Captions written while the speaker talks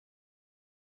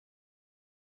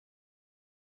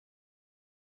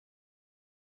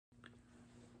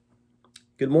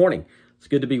Good morning. It's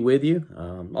good to be with you.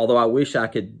 Although I wish I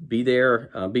could be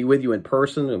there, be with you in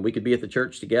person, and we could be at the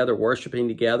church together, worshiping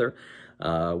together.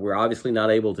 We're obviously not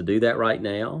able to do that right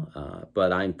now,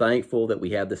 but I'm thankful that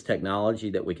we have this technology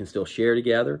that we can still share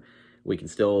together. We can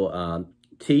still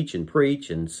teach and preach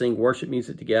and sing worship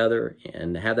music together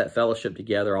and have that fellowship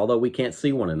together, although we can't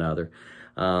see one another.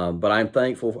 But I'm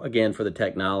thankful, again, for the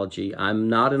technology. I'm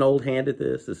not an old hand at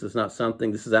this. This is not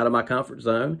something, this is out of my comfort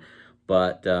zone.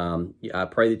 But I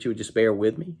pray that you would just bear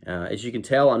with me. As you can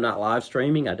tell, I'm not live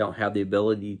streaming. I don't have the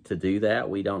ability to do that.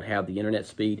 We don't have the internet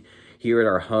speed here at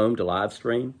our home to live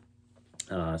stream.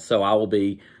 So I will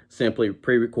be simply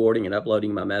pre-recording and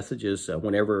uploading my messages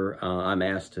whenever I'm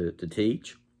asked to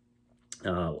teach.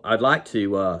 I'd like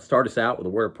to start us out with a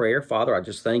word of prayer. Father, I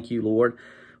just thank you, Lord,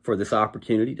 for this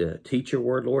opportunity to teach your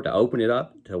word, Lord, to open it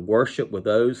up, to worship with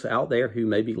those out there who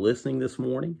may be listening this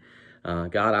morning.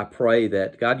 God, I pray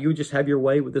that, God, you would just have your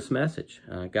way with this message.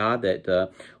 God,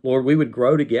 that, Lord, we would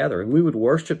grow together and we would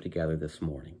worship together this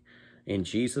morning. In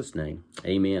Jesus' name,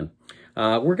 amen.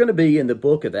 We're going to be in the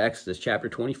book of Exodus, chapter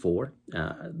 24.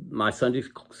 My Sunday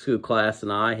school class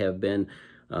and I have been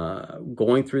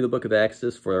going through the book of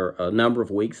Exodus for a number of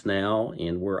weeks now,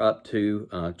 and we're up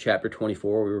to chapter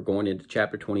 24. We were going into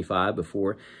chapter 25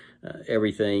 before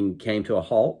everything came to a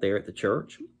halt there at the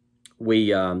church.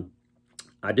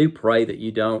 I do pray that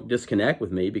you don't disconnect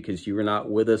with me because you were not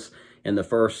with us in the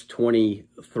first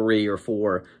 23 or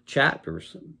 4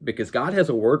 chapters, because God has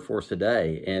a word for us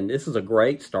today, and this is a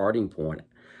great starting point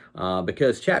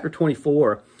because chapter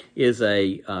 24 is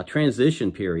a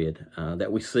transition period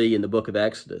that we see in the book of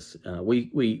Exodus.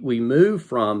 We move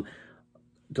from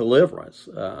deliverance.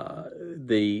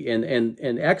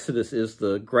 And Exodus is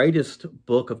the greatest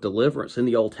book of deliverance in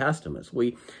the Old Testament.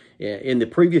 In the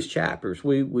previous chapters,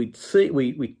 we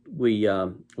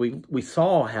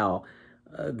saw how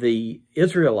the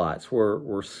Israelites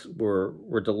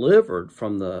were delivered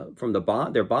from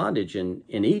their bondage in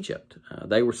Egypt.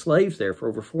 They were slaves there for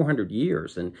over 400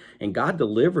 years, and God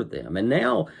delivered them. And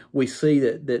now we see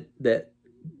that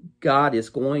God is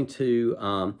going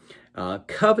to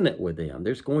covenant with them.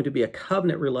 There's going to be a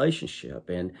covenant relationship,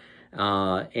 and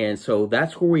so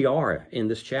that's where we are in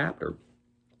this chapter.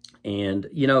 And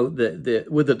you know,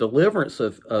 with the deliverance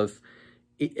of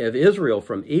Israel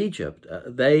from Egypt,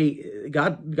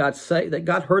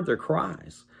 God heard their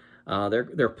cries,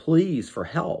 their pleas for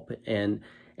help, and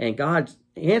God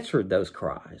answered those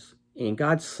cries, and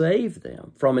God saved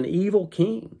them from an evil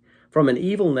king, from an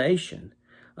evil nation.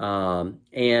 And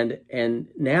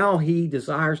now he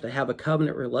desires to have a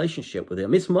covenant relationship with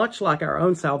them. It's much like our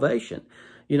own salvation.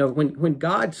 You know, when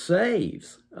God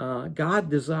saves, God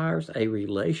desires a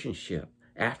relationship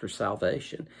after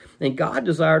salvation. And God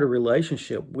desired a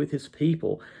relationship with his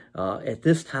people at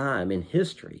this time in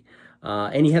history.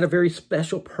 And he had a very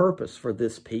special purpose for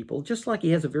this people, just like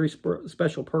he has a very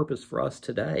special purpose for us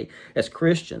today as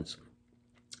Christians.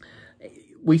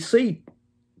 We see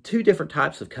 2 different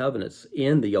types of covenants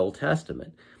in the Old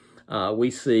Testament.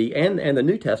 We see, and the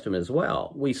New Testament as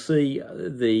well, we see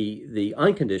the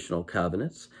unconditional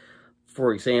covenants.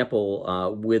 For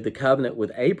example, with the covenant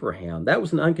with Abraham, that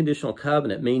was an unconditional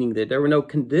covenant, meaning that there were no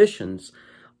conditions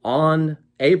on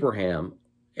Abraham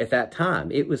at that time.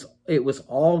 It was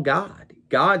all God.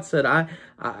 God said,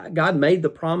 God made the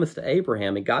promise to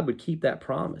Abraham, and God would keep that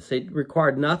promise. It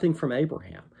required nothing from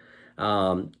Abraham.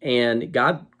 And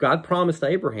God promised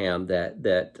Abraham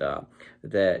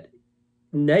that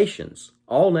nations,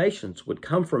 all nations, would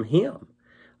come from him.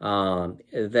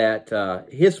 That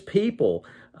his people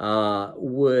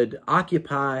would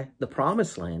occupy the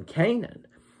promised land, Canaan.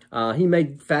 He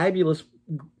made fabulous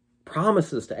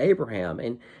promises to Abraham,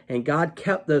 and God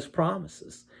kept those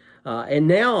promises. And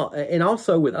now, and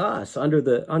also with us under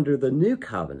the new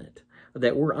covenant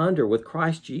that we're under with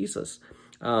Christ Jesus.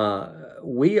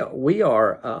 We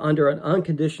are under an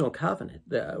unconditional covenant.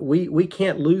 We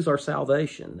can't lose our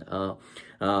salvation.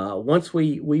 Once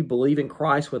we believe in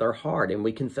Christ with our heart and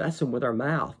we confess him with our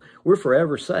mouth, we're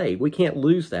forever saved. We can't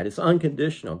lose that. It's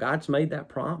unconditional. God's made that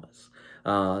promise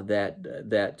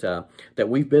that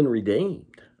we've been redeemed.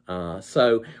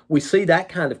 So we see that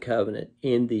kind of covenant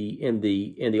in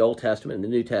the Old Testament and the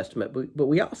New Testament, but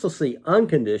we also see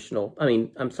conditional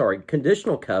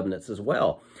covenants as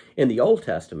well in the Old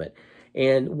Testament.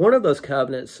 And one of those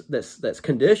covenants that's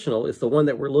conditional is the one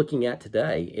that we're looking at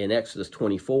today in Exodus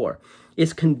 24.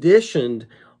 It's conditioned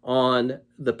on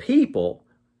the people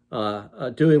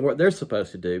doing what they're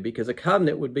supposed to do, because a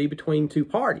covenant would be between 2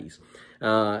 parties.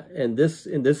 In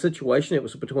this situation, it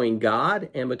was between God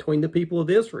and between the people of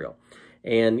Israel.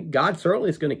 And God certainly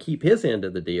is going to keep his end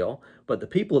of the deal, but the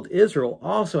people of Israel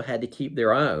also had to keep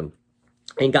their own.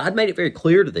 And God made it very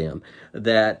clear to them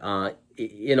that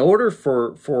in order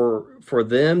for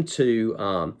them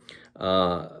to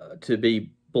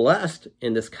be blessed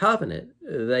in this covenant,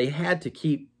 they had to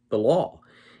keep the law.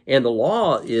 And the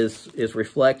law is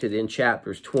reflected in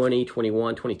chapters 20,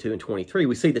 21, 22, and 23.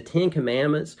 We see the 10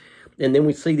 Commandments, and then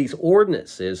we see these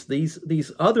ordinances,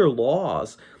 these other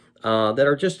laws that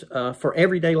are just for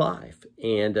everyday life.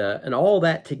 And all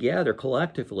that together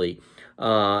collectively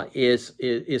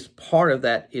is part of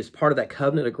that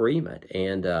covenant agreement,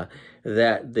 and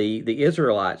that the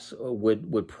Israelites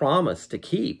would promise to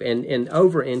keep. And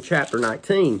over in chapter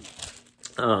 19,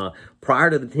 prior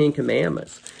to the 10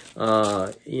 Commandments,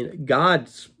 God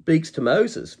speaks to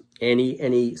Moses, and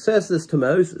he says this to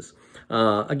Moses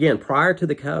again prior to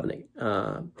the covenant.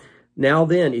 Now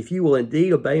then, if you will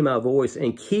indeed obey my voice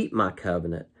and keep my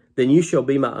covenant, then you shall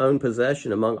be my own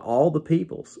possession among all the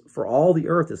peoples, for all the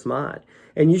earth is mine.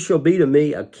 And you shall be to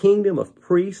me a kingdom of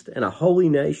priests and a holy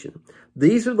nation.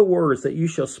 These are the words that you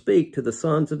shall speak to the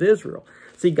sons of Israel.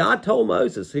 See, God told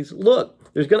Moses, He's, look,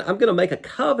 I'm going to make a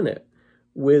covenant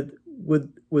with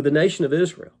the nation of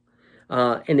Israel.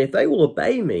 And if they will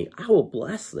obey me, I will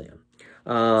bless them.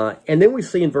 And then we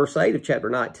see in verse 8 of chapter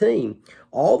 19,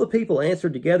 all the people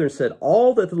answered together and said,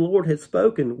 all that the Lord had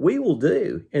spoken, we will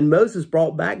do. And Moses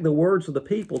brought back the words of the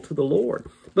people to the Lord.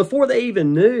 Before they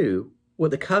even knew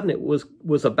what the covenant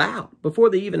was about, before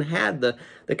they even had the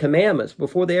commandments,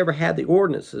 before they ever had the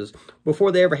ordinances,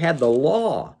 before they ever had the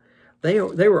law, they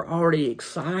were already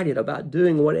excited about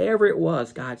doing whatever it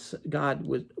was God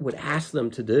would ask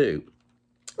them to do.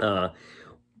 But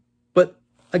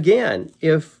again,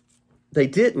 if they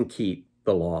didn't keep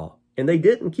the law and they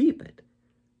didn't keep it,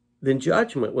 then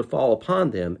judgment would fall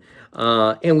upon them.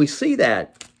 And we see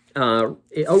that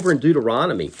over in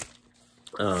Deuteronomy.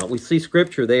 We see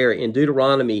scripture there in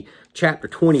Deuteronomy chapter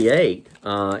 28,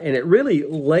 and it really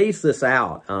lays this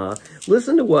out.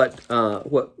 Listen to what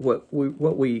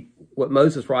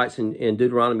Moses writes in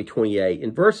Deuteronomy 28.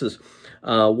 In verses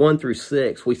 1 through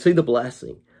 6, we see the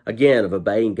blessing, again, of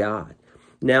obeying God.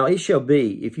 Now it shall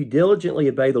be, if you diligently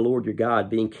obey the Lord your God,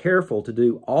 being careful to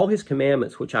do all his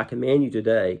commandments which I command you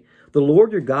today, the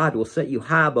Lord your God will set you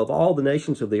high above all the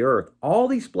nations of the earth. All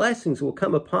these blessings will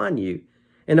come upon you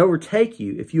and overtake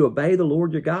you if you obey the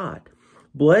Lord your God.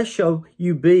 Blessed shall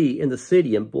you be in the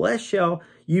city, and blessed shall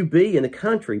you be in the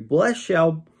country. Blessed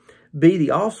shall be the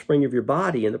offspring of your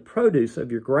body, and the produce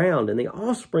of your ground, and the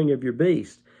offspring of your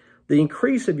beast, the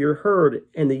increase of your herd,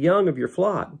 and the young of your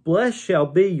flock. Blessed shall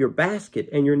be your basket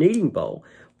and your kneading bowl.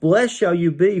 Blessed shall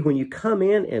you be when you come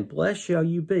in, and blessed shall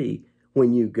you be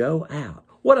when you go out.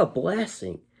 What a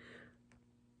blessing!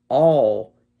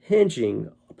 All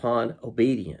hinging upon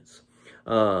obedience.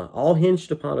 All hinged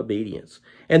upon obedience.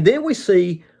 And then we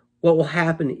see what will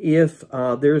happen if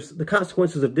there's the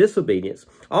consequences of disobedience.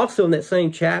 Also in that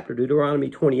same chapter, Deuteronomy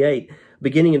 28,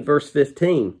 beginning in verse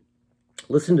 15,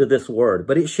 listen to this word.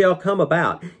 But it shall come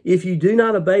about, if you do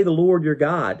not obey the Lord your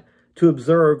God, to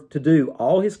observe, to do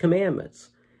all his commandments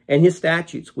and his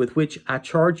statutes with which I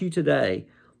charge you today,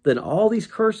 then all these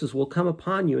curses will come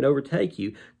upon you and overtake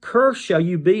you. Cursed shall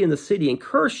you be in the city, and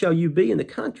cursed shall you be in the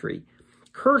country.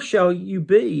 Cursed shall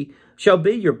be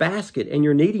your basket and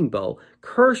your kneading bowl.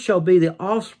 Cursed shall be the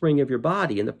offspring of your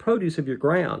body and the produce of your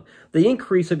ground, the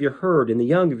increase of your herd and the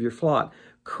young of your flock.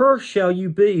 Cursed shall you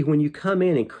be when you come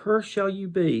in, and cursed shall you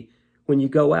be when you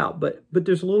go out. But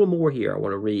there's a little more here I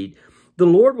want to read. The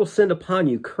Lord will send upon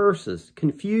you curses,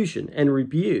 confusion, and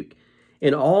rebuke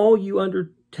in all you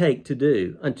undertake to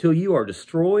do, until you are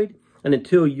destroyed, and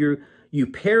until you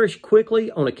perish quickly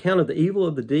on account of the evil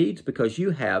of the deeds, because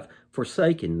you have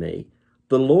forsaken me.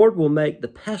 The Lord will make the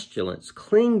pestilence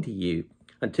cling to you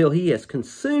until he has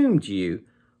consumed you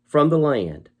from the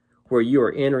land where you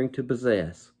are entering to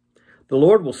possess. The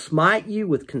Lord will smite you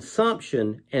with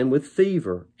consumption and with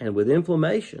fever and with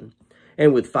inflammation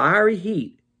and with fiery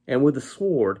heat and with the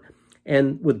sword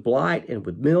and with blight and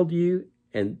with mildew,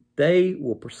 and they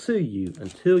will pursue you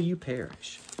until you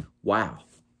perish. Wow,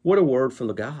 what a word from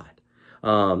the God.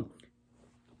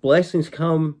 Blessings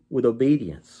come with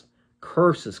obedience.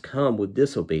 Curses come with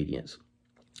disobedience.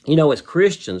 You know, as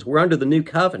Christians, we're under the new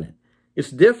covenant. It's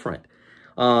different.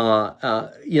 Our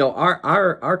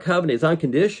covenant is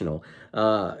unconditional.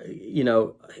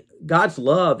 God's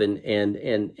love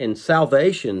and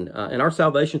salvation and our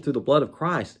salvation through the blood of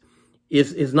Christ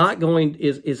is not going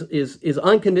is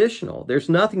unconditional. There's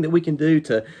nothing that we can do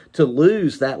to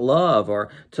lose that love or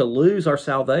to lose our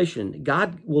salvation.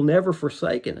 God will never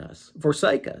forsake us.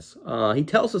 He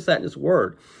tells us that in His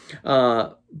Word.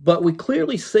 But we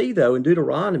clearly see, though, in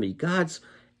Deuteronomy, God's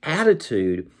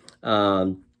attitude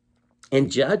and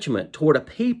judgment toward a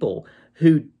people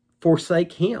who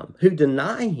forsake Him, who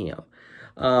deny Him,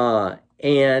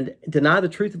 and deny the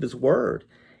truth of His Word.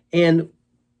 And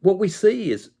what we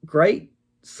see is great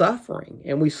suffering,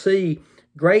 and we see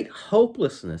great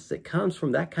hopelessness that comes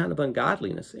from that kind of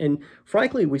ungodliness. And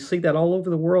frankly, we see that all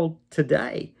over the world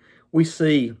today. We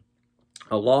see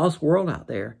a lost world out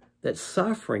there that's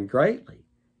suffering greatly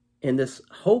in this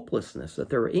hopelessness that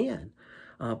they're in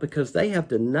because they have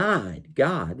denied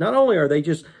God. Not only are they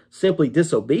just simply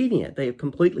disobedient, they have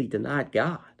completely denied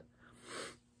God.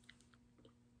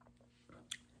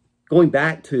 Going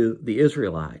back to the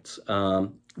Israelites,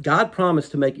 God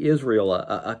promised to make Israel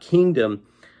a kingdom,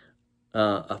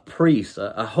 a priest,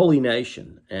 a holy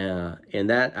nation. And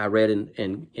that I read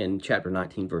in chapter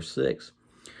 19, verse 6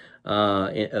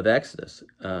 of Exodus.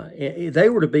 They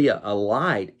were to be a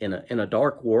light in a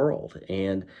dark world,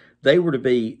 and they were to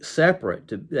be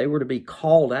separate. They were to be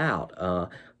called out.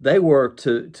 They were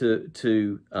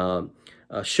to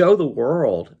show the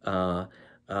world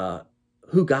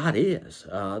who God is.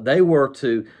 They were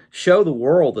to show the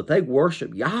world that they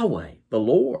worship Yahweh, the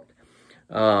Lord.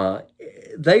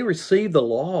 They received the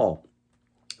law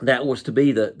that was to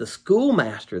be the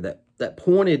schoolmaster that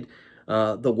pointed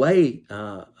the way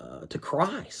to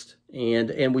Christ.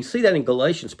 And we see that in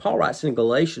Galatians. Paul writes in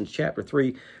Galatians chapter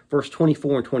 3, verse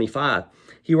 24 and 25.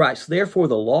 He writes, "Therefore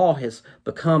the law has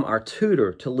become our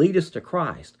tutor to lead us to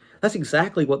Christ." That's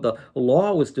exactly what the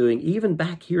law was doing even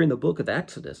back here in the book of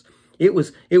Exodus. It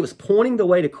was pointing the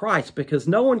way to Christ because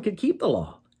no one could keep the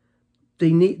law.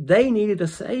 They needed a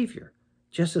Savior,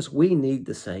 just as we need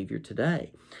the Savior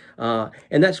today.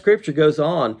 And that scripture goes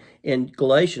on in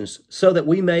Galatians, so that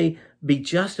we may be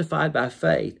justified by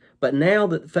faith. But now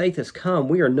that faith has come,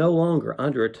 we are no longer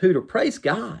under a tutor. Praise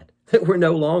God that we're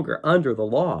no longer under the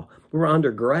law. We're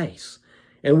under grace.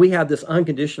 And we have this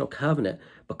unconditional covenant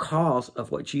because of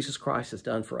what Jesus Christ has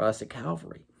done for us at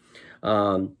Calvary.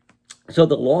 So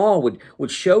the law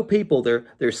would show people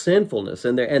their sinfulness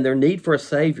and their need for a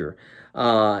Savior.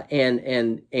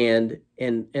 And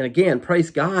again, praise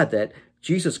God that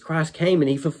Jesus Christ came and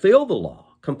He fulfilled the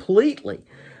law completely.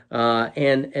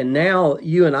 And now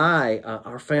you and I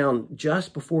are found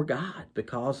just before God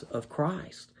because of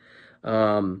Christ.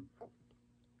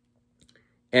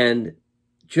 And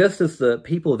just as the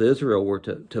people of Israel were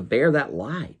to bear that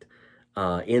light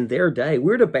in their day,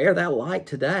 we're to bear that light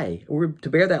today. We're to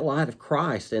bear that light of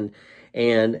Christ, and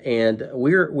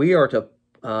we are to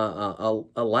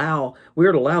allow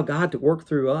God to work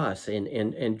through us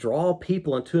and draw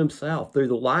people unto Himself through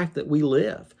the life that we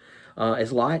live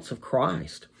as lights of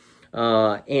Christ.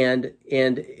 And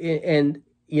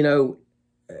you know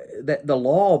that the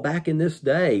law back in this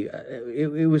day,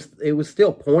 it was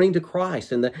still pointing to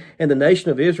Christ, and the nation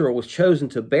of Israel was chosen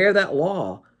to bear that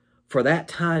law for that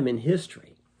time in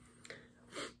history.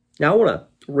 Now I want to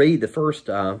read the first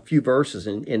few verses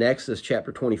in Exodus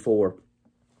chapter 24,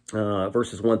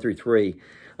 verses 1 through 3.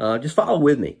 Just follow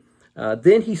with me.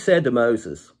 Then he said to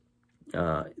Moses,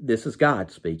 this is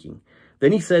God speaking.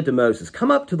 Then he said to Moses,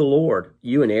 "Come up to the Lord,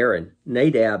 you and Aaron,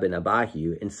 Nadab and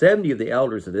Abihu, and 70 of the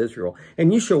elders of Israel,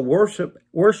 and you shall worship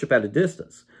at a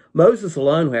distance. Moses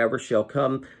alone, however, shall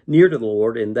come near to the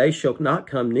Lord, and they shall not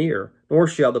come near, nor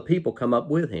shall the people come up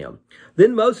with him."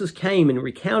 Then Moses came and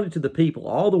recounted to the people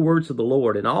all the words of the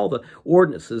Lord and all the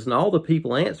ordinances, and all the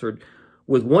people answered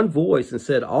with one voice and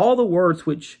said, "All the words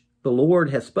which the Lord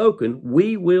has spoken,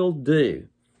 we will do."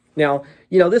 Now,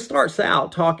 this starts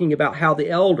out talking about how the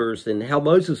elders and how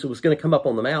Moses was going to come up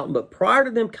on the mountain. But prior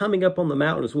to them coming up on the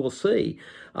mountain, as we'll see,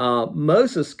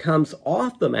 Moses comes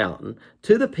off the mountain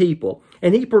to the people,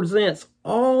 and he presents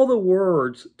all the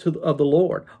words of the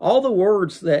Lord, all the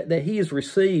words that he has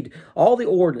received, all the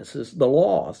ordinances, the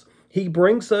laws. He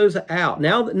brings those out.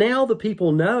 Now the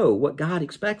people know what God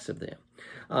expects of them.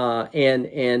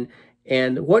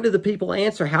 And what do the people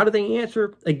answer? How do they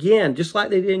answer? Again, just like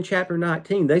they did in chapter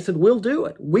 19, they said, "We'll do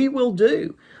it. We will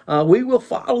do. We will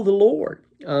follow the Lord."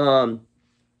 And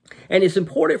it's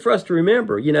important for us to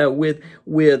remember, with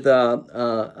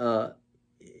a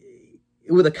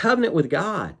covenant with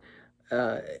God,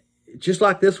 just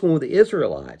like this one with the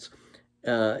Israelites,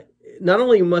 not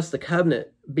only must the covenant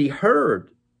be heard,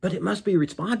 but it must be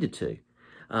responded to.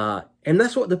 And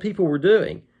that's what the people were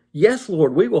doing. "Yes,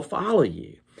 Lord, we will follow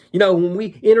you." When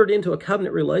we entered into a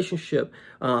covenant relationship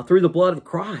through the blood of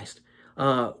Christ,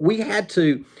 we had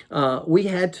to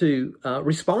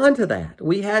respond to that.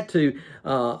 We had to,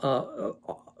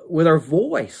 with our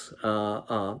voice,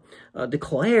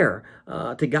 declare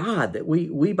to God that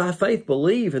we by faith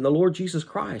believe in the Lord Jesus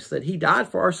Christ, that He died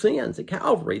for our sins at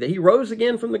Calvary, that He rose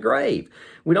again from the grave.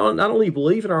 We don't not only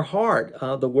believe in our heart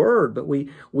the Word, but we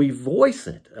voice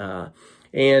it.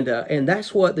 And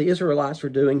that's what the Israelites were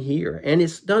doing here. And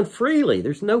it's done freely.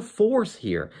 There's no force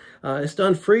here. It's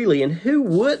done freely. And who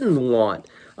wouldn't want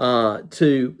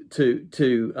to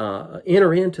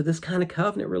enter into this kind of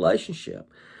covenant relationship?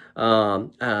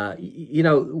 You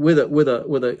know, with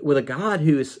a God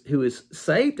who has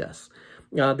saved us.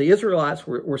 The Israelites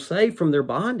were saved from their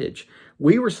bondage.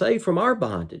 We were saved from our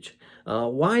bondage.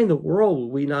 Why in the world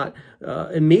would we not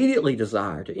immediately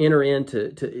desire to enter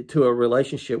into a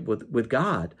relationship with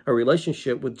God, a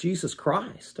relationship with Jesus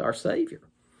Christ, our Savior?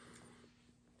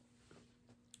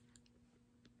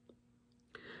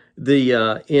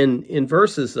 In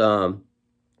verses 4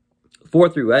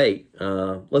 through 8,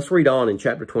 let's read on in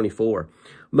chapter 24.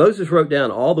 Moses wrote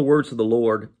down all the words of the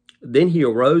Lord. Then he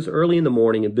arose early in the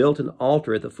morning and built an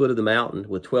altar at the foot of the mountain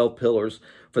with 12 pillars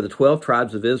for the 12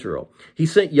 tribes of Israel. He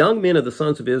sent young men of the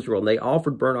sons of Israel, and they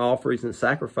offered burnt offerings and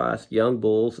sacrificed young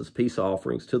bulls as peace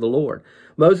offerings to the Lord.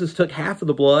 Moses took half of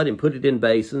the blood and put it in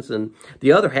basins, and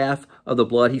the other half of the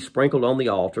blood he sprinkled on the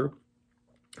altar.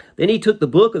 Then he took the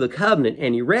book of the covenant,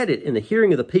 and he read it in the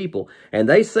hearing of the people, and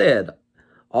they said,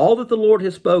 "All that the Lord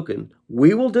has spoken,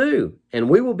 we will do, and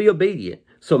we will be obedient."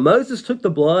 So Moses took the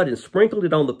blood and sprinkled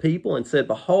it on the people and said,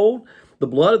 "Behold, the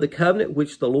blood of the covenant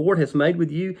which the Lord has made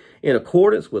with you in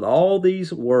accordance with all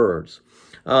these words."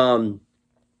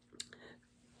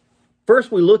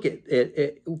 First, we look at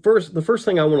the first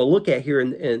thing I want to look at here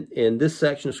in this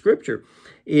section of Scripture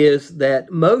is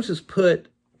that Moses put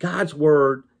God's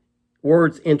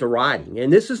words into writing.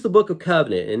 And this is the book of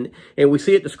covenant. And we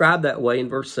see it described that way in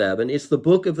verse 7. It's the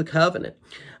book of the covenant.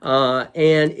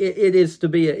 And it is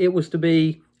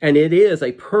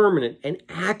a permanent and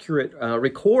accurate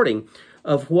recording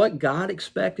of what God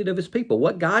expected of His people,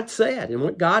 what God said and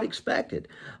what God expected,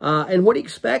 and what He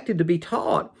expected to be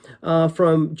taught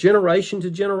from generation to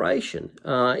generation.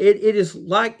 It is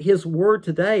like His word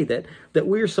today that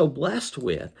we are so blessed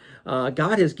with.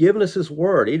 God has given us His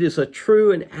word. It is a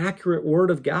true and accurate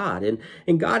word of God.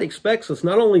 And God expects us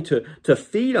not only to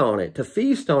feed on it, to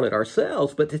feast on it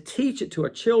ourselves, but to teach it to our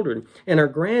children and our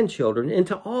grandchildren and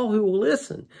to all who will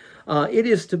listen. It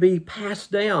is to be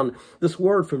passed down, this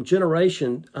word, from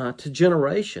generation to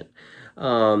generation.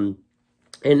 And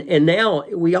now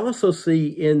we also see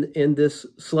in this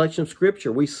selection of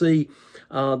Scripture, we see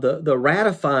the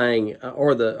ratifying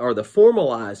or the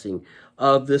formalizing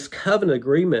of this covenant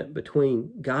agreement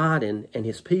between God and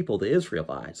His people, the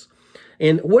Israelites.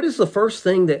 And what is the first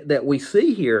thing that we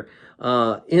see here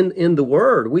in the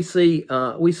Word? We see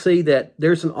that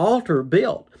there's an altar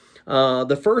built.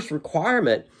 The first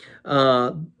requirement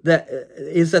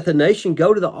that the nation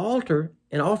go to the altar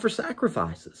and offer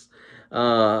sacrifices.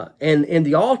 And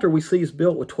the altar we see is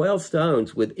built with 12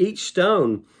 stones, with each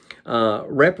stone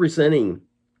representing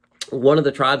one of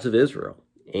the tribes of Israel.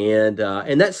 And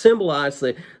that symbolized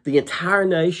the entire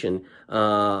nation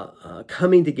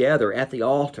coming together at the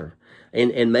altar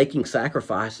and making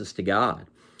sacrifices to God.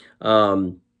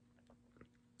 And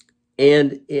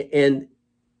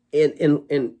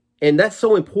that's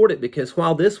so important because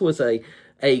while this was a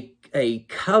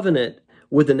covenant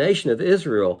with the nation of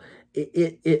Israel,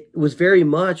 it was very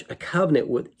much a covenant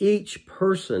with each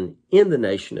person in the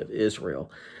nation of Israel.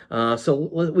 So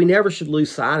we never should lose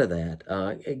sight of that.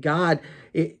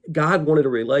 God wanted a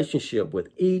relationship with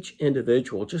each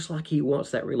individual, just like He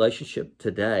wants that relationship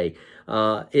today.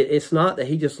 It's not that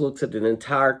He just looks at an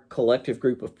entire collective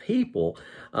group of people.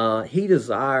 He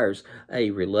desires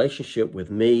a relationship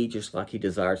with me, just like He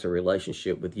desires a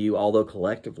relationship with you, although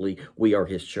collectively we are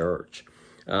His church.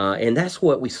 And that's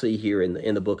what we see here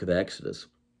in the book of Exodus.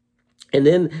 And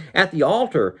then at the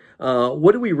altar,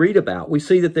 what do we read about? We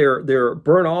see that there are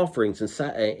burnt offerings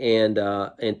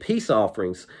and peace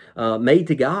offerings made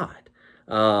to God,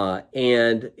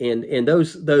 and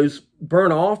those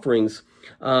burnt offerings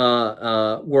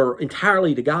were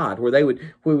entirely to God, where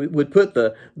we would put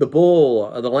the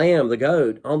bull, the lamb, the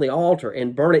goat on the altar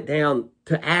and burn it down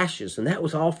to ashes, and that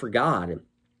was all for God.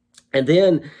 And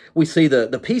then we see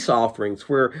the peace offerings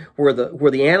where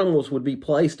the animals would be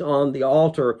placed on the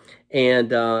altar, and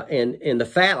the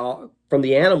fat from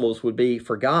the animals would be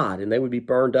for God, and they would be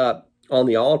burned up on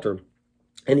the altar.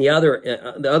 and the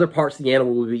other parts of the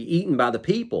animal would be eaten by the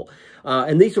people.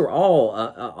 And these were all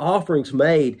offerings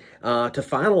made to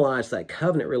finalize that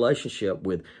covenant relationship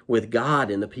with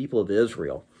God and the people of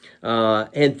Israel.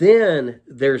 And then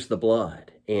there's the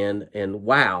blood. And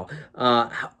wow,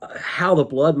 how the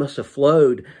blood must have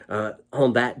flowed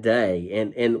on that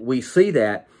day. And we see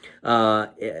that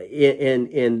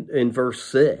in verse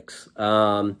 6.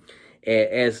 And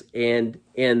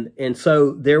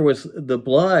so there was the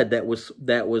blood that was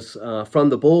from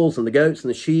the bulls and the goats and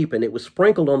the sheep, and it was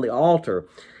sprinkled on the altar.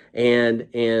 And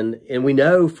we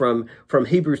know from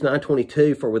Hebrews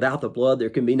 9:22, for without the blood there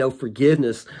can be no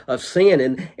forgiveness of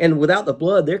sin, and without the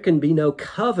blood there can be no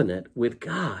covenant with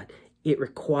God. It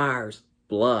requires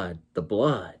blood, the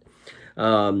blood.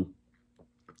 And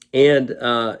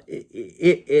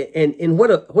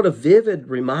what a vivid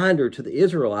reminder to the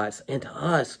Israelites and to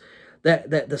us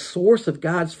that the source of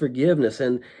God's forgiveness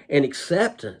and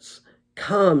acceptance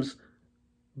comes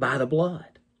by the blood.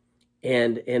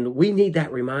 And we need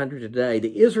that reminder today.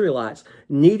 The Israelites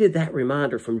needed that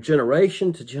reminder from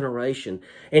generation to generation.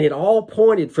 And it all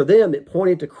pointed, for them, it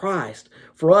pointed to Christ.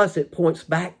 For us, it points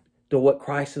back to what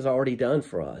Christ has already done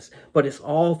for us. But it's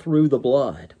all through the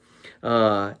blood.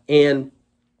 And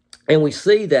we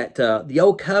see that the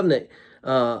Old Covenant,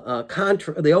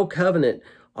 the Old Covenant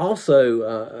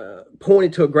also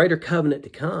pointed to a greater covenant to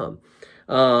come.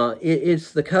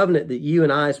 It's the covenant that you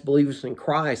and I, as believers in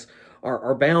Christ,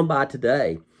 are bound by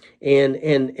today. And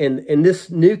this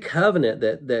new covenant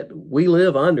that we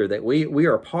live under, that we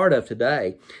are a part of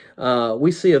today,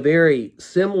 we see a very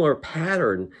similar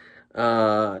pattern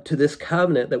to this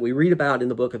covenant that we read about in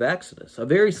the book of Exodus, a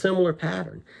very similar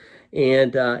pattern.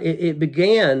 And it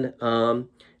began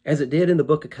as it did in the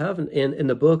book of covenant, in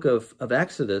the book of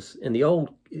Exodus, in the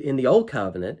old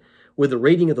covenant, with the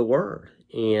reading of the word.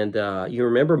 And you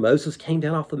remember Moses came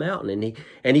down off the mountain,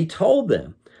 and he told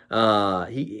them.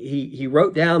 He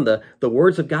wrote down the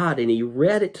words of God, and he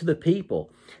read it to the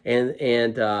people. And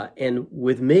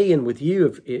with me and with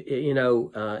you,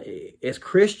 as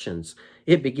Christians,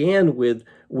 it began with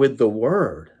the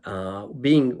word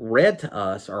being read to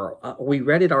us, or we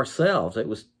read it ourselves. It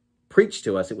was preached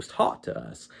to us. It was taught to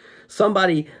us.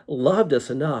 Somebody loved us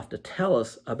enough to tell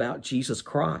us about Jesus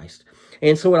Christ.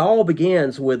 And so it all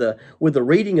begins with the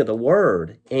reading of the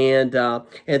word, and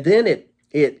then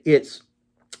it's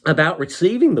about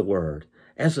receiving the word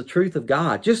as the truth of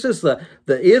God. Just as the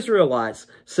Israelites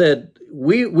said,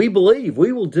 we believe,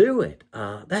 we will do it.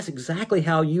 That's exactly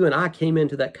how you and I came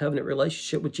into that covenant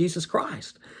relationship with Jesus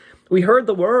Christ. We heard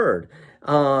the word,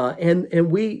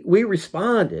 and we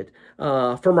responded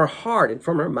from our heart and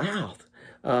from our mouth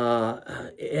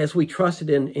as we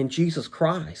trusted in Jesus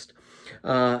Christ.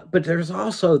 But there's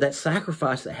also that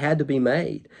sacrifice that had to be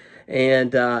made.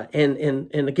 And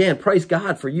again, praise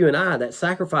God for you and I. That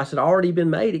sacrifice had already been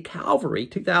made at Calvary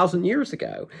 2,000 years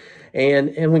ago.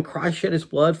 And when Christ shed his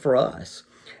blood for us,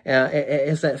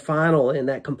 as that final and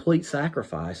that complete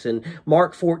sacrifice. In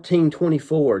Mark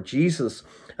 14:24, Jesus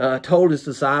told his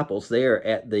disciples there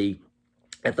at the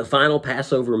final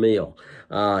Passover meal,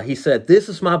 he said, "This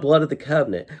is my blood of the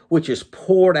covenant, which is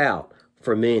poured out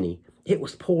for many." It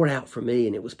was poured out for me,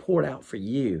 and it was poured out for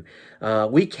you.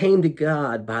 We came to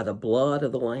God by the blood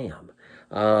of the Lamb,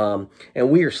 and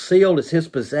we are sealed as his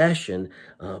possession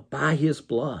by his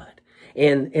blood.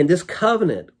 And this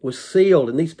covenant was sealed,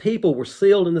 and these people were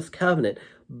sealed in this covenant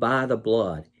by the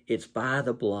blood. It's by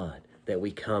the blood that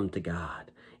we come to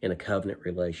God in a covenant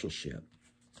relationship.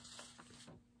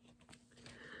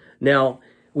 Now,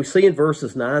 we see in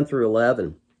verses 9 through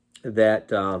 11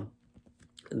 that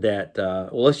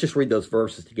let's just read those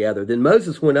verses together. Then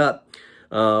Moses went up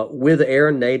with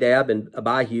Aaron, Nadab, and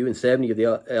Abihu, and 70 of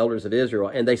the elders of Israel.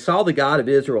 And they saw the God of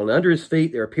Israel, and under his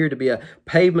feet there appeared to be a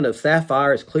pavement of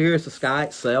sapphire as clear as the sky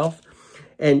itself.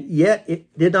 And yet he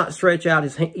did not stretch out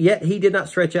his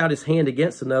hand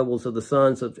against the nobles of the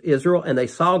sons of Israel. And they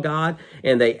saw God,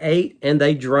 and they ate, and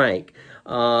they drank.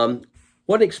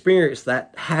 What an experience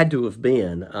that had to have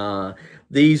been.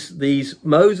 These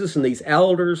Moses and these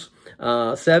elders,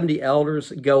 70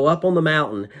 elders, go up on the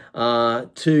mountain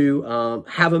to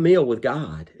have a meal with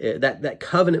God, that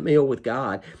covenant meal with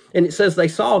God. And it says they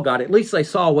saw God. At least they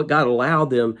saw what God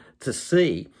allowed them to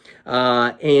see.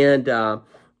 And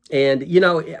you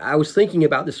know, I was thinking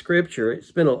about the scripture.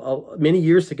 It's been many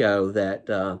years ago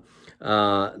that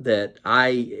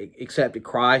I accepted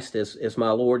Christ as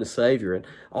my Lord and Savior. And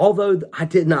although I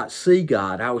did not see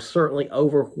God, I was certainly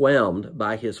overwhelmed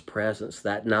by his presence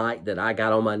that night that I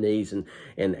got on my knees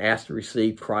and asked to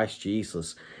receive Christ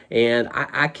Jesus. And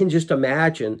I can just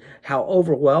imagine how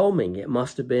overwhelming it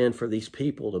must have been for these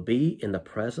people to be in the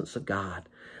presence of God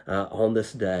on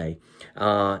this day.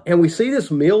 And we see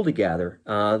this meal together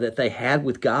that they had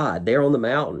with God there on the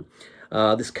mountain,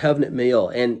 this covenant meal.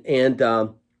 And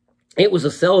it was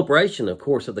a celebration, of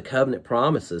course, of the covenant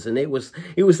promises. And it was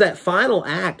that final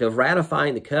act of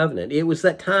ratifying the covenant. It was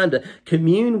that time to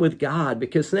commune with God,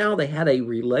 because now they had a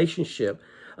relationship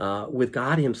with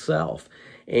God himself.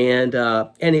 And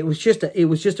it was just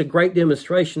a great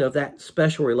demonstration of that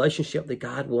special relationship that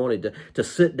God wanted to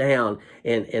sit down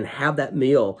and have that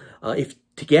meal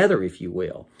together, if you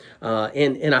will.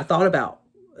 And I thought about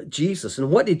Jesus,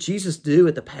 and what did Jesus do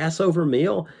at the Passover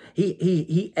meal?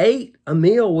 He ate a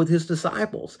meal with his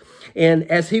disciples, and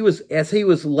as he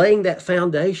was laying that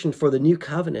foundation for the new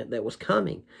covenant that was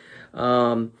coming.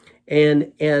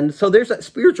 And so there's that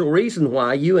spiritual reason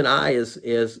why you and I, as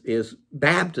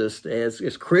Baptists,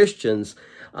 as Christians,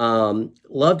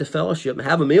 love to fellowship and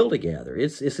have a meal together.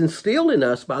 It's instilled in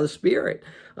us by the Spirit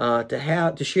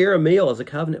to share a meal as a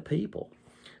covenant people.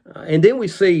 And then we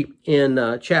see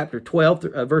in chapter 12,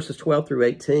 verses 12 through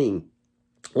 18.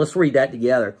 Let's read that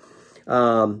together.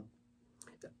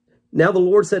 Now the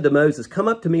Lord said to Moses, "Come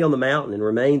up to me on the mountain and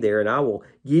remain there, and I will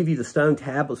give you the stone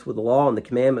tablets with the law and the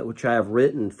commandment which I have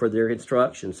written for their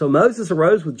instruction." So Moses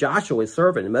arose with Joshua his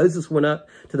servant, and Moses went up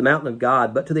to the mountain of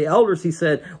God. But to the elders he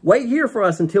said, "Wait here for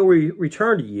us until we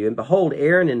return to you. And behold,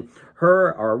 Aaron and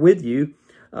Hur are with you.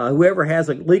 Whoever has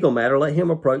a legal matter, let him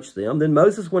approach them." Then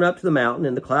Moses went up to the mountain,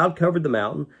 and the cloud covered the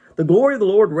mountain. The glory of the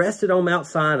Lord rested on Mount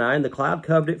Sinai, and the cloud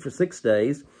covered it for 6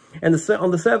 days. And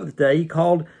on the 7th day he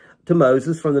called to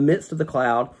Moses from the midst of the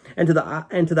cloud, and to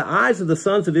the eyes of the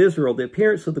sons of Israel the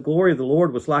appearance of the glory of the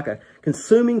Lord was like a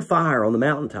consuming fire on the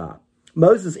mountaintop.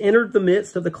 Moses entered the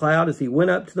midst of the cloud as he went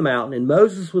up to the mountain, and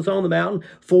Moses was on the mountain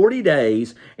 40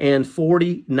 days and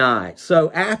 40 nights.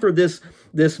 So after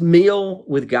this meal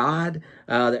with God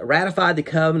that ratified the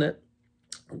covenant,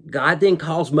 God then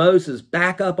calls Moses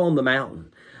back up on the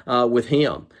mountain with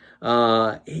him.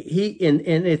 And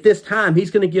at this time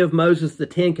he's going to give Moses the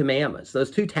 10 commandments,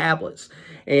 those 2 tablets,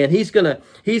 and he's gonna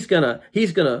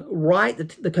write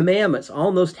the commandments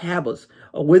on those tablets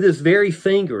with his very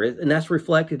finger, and that's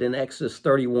reflected in Exodus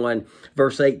 31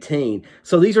 verse 18.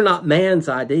 So these are not man's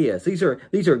ideas; these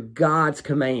are God's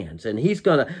commands, and he's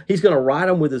gonna write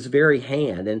them with his very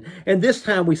hand. And this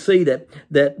time we see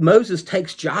that Moses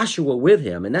takes Joshua with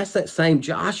him, and that's that same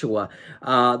Joshua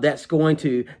that's going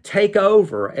to take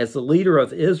over as the leader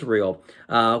of Israel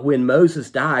when Moses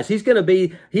dies. He's going to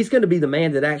be the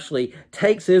man that actually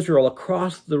takes Israel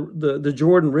across the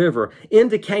Jordan River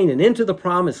into Canaan, into the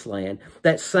Promised Land.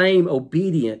 That same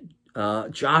obedient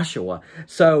Joshua.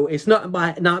 So it's not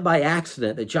by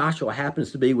accident that Joshua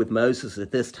happens to be with Moses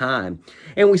at this time.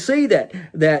 And we see that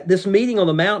this meeting on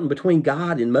the mountain between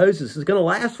God and Moses is going to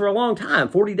last for a long time,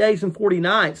 40 days and 40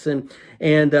 nights. And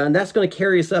that's going to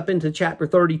carry us up into chapter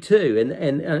 32.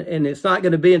 And it's not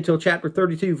going to be until chapter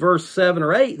 32, verse 7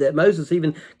 or 8, that Moses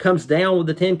even comes down with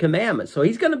the 10 commandments. So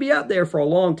he's going to be up there for a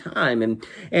long time.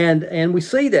 And we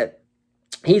see that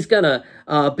he's going to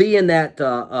be in that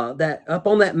up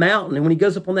on that mountain, and when he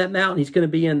goes up on that mountain, he's going to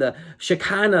be in the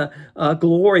Shekinah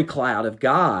glory cloud of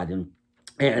God, and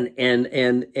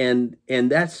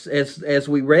that's as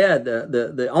we read,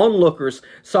 the onlookers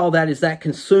saw that as that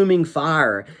consuming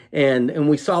fire, and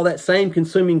we saw that same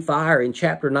consuming fire in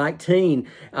chapter 19,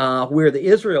 where the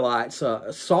Israelites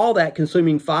saw that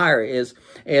consuming fire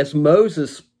as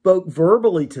Moses spoke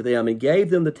verbally to them and gave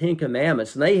them the 10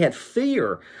 commandments, and they had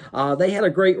fear. They had a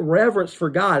great reverence for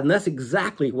God, and that's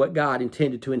exactly what God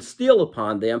intended to instill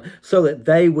upon them so that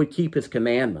they would keep his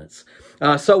commandments.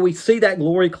 So we see that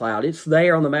glory cloud. It's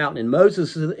there on the mountain, and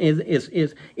Moses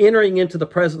is entering into the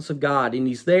presence of God, and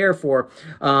he's there for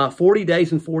 40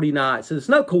 days and 40 nights. And it's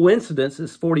no coincidence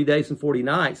it's 40 days and 40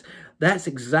 nights. That's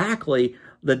exactly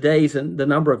the days and the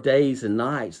number of days and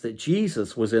nights that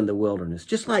Jesus was in the wilderness.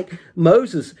 Just like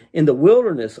Moses in the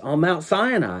wilderness on Mount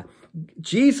Sinai,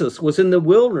 Jesus was in the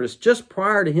wilderness just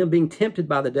prior to him being tempted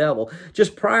by the devil,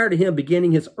 just prior to him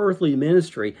beginning his earthly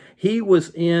ministry. He was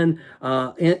in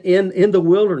the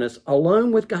wilderness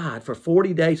alone with God for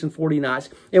 40 days and 40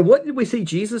 nights. And what did we see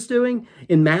Jesus doing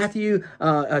in Matthew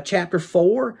chapter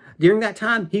 4? During that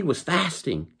time, he was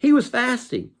fasting. He was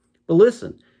fasting. But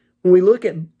listen, when we look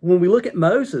at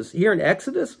Moses here in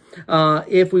Exodus,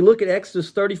 if we look at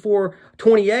Exodus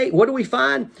 34:28, what do we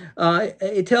find?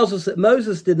 It tells us that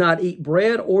Moses did not eat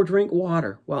bread or drink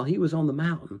water while he was on the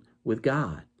mountain with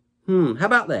God. How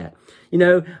about that? You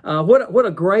know, what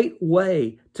a great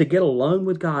way to get alone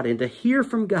with God and to hear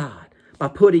from God, by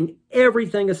putting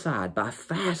everything aside, by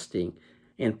fasting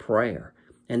in prayer.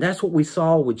 And that's what we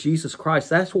saw with Jesus Christ.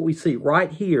 That's what we see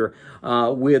right here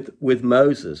with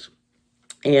Moses.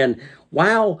 And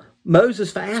while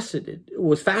Moses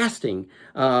was fasting,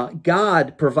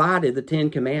 God provided the 10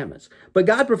 Commandments. But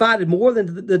God provided more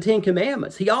than the 10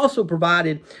 Commandments. He also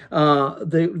provided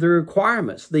the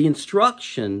requirements, the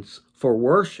instructions for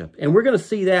worship. And we're going to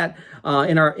see that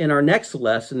in our next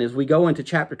lesson as we go into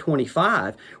chapter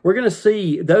 25. We're going to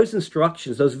see those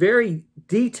instructions, those very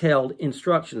detailed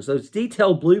instructions, those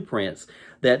detailed blueprints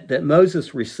that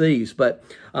Moses receives. But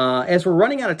as we're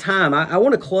running out of time, I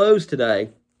want to close today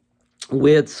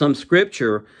with some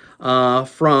scripture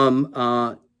from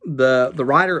the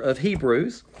writer of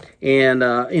Hebrews. And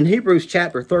in Hebrews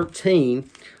chapter 13,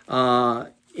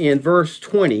 in verse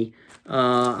 20,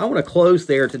 I want to close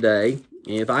there today.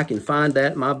 If I can find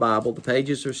that in my Bible, the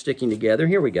pages are sticking together.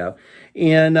 Here we go.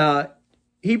 In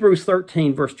Hebrews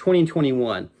 13, verse 20 and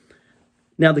 21.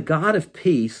 Now the God of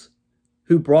peace,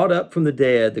 who brought up from the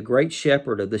dead the great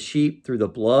shepherd of the sheep through the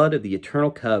blood of the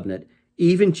eternal covenant,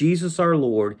 even Jesus our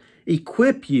Lord,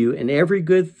 equip you in every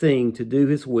good thing to do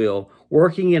his will,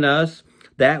 working in us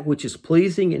that which is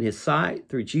pleasing in his sight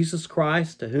through Jesus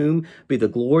Christ, to whom be the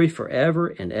glory forever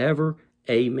and ever.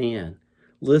 Amen.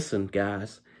 Listen,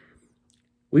 guys,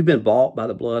 we've been bought by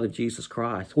the blood of Jesus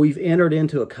Christ. We've entered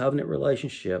into a covenant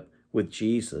relationship with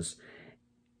Jesus.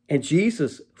 And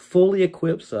Jesus fully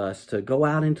equips us to go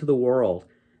out into the world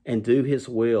and do his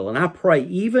will. And I pray,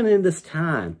 even in this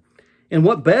time, and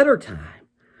what better time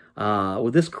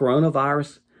with this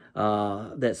coronavirus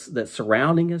that's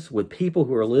surrounding us, with people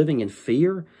who are living in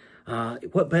fear,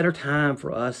 what better time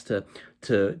for us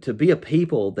to be a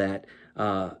people that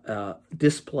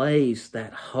displays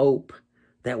that hope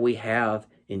that we have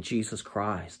in Jesus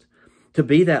Christ, to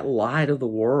be that light of the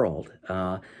world,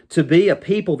 to be a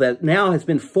people that now has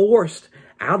been forced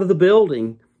out of the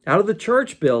building, out of the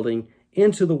church building,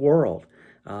 into the world.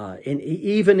 And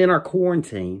even in our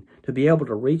quarantine, to be able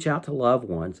to reach out to loved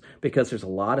ones, because there's a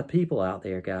lot of people out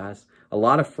there, guys, a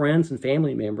lot of friends and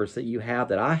family members that you have,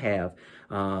 that I have,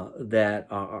 that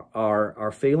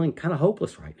are feeling kind of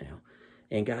hopeless right now.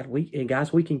 And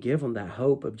guys, we can give them that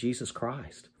hope of Jesus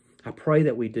Christ. I pray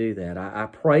that we do that. I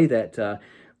pray that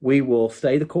we will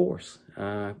stay the course,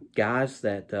 guys,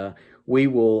 that we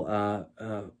will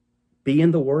be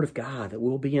in the Word of God, that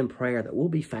we'll be in prayer, that we'll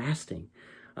be fasting,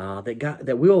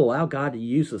 that we'll allow God to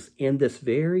use us in this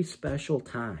very special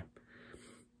time.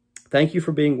 Thank you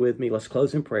for being with me. Let's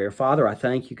close in prayer. Father, I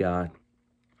thank you, God.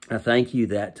 I thank you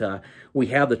that we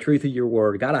have the truth of your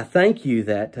word. God, I thank you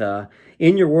that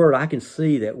in your word I can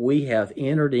see that we have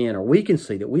entered in, or we can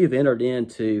see that we have entered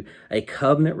into a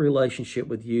covenant relationship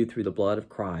with you through the blood of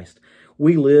Christ.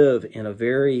 We live in a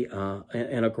very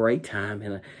in a great time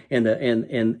in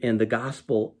the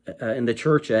gospel, in the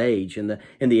church age, in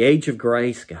the age of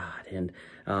grace, God. And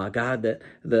God,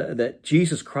 that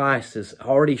Jesus Christ has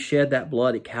already shed that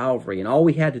blood at Calvary, and all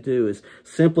we had to do is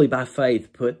simply by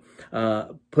faith put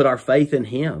our faith in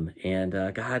him.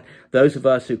 And God, those of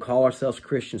us who call ourselves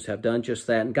Christians have done just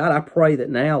that. And God, I pray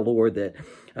that now, Lord, that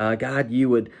God, you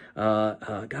would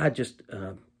God,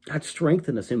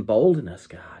 strengthen us, embolden us,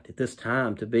 God, at this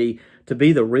time to be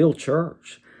the real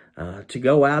church, to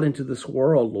go out into this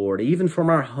world, Lord, even from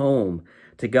our home,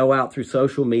 to go out through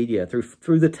social media,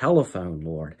 through the telephone,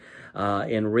 Lord,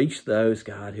 and reach those,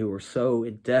 God, who are so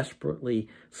desperately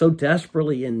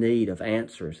in need of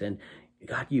answers. And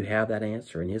God, you have that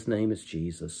answer, and his name is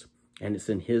Jesus, and it's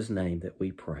in his name that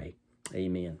we pray.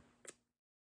 Amen.